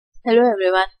Hello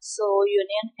everyone. So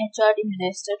Union HRD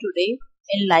Minister today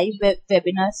in live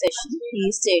webinar session,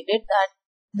 he stated that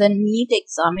the NEET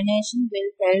examination will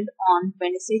held on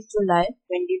 26 July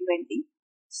 2020.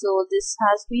 So this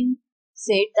has been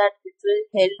said that it will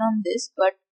held on this,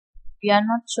 but we are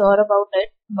not sure about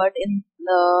it. But in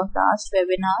the last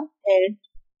webinar held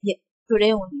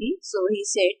today only, so he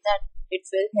said that it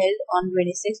will held on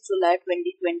 26 July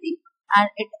 2020, and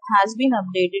it has been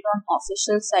updated on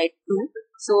official site too.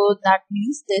 So that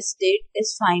means this date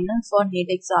is final for NEET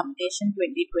examination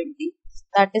 2020.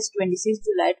 That is 26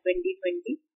 July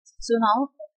 2020. So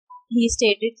now he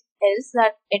stated else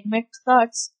that admit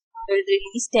cards will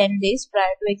release 10 days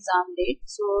prior to exam date.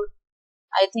 So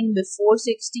I think before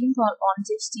 16th or on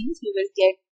 16th you will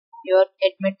get your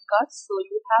admit cards. So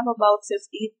you have about 50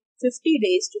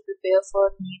 days to prepare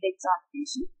for NEET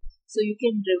examination. So you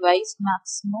can revise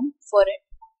maximum for it.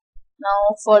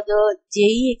 Now for the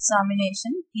JEE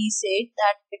examination, he said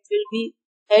that it will be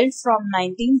held from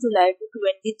 19th July to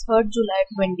 23rd July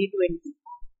 2020.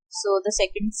 So the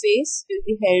second phase will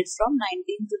be held from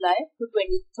 19th July to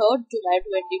 23rd July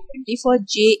 2020 for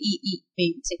JEE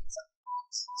Main exam.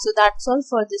 So that's all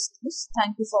for this news.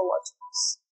 Thank you for watching this.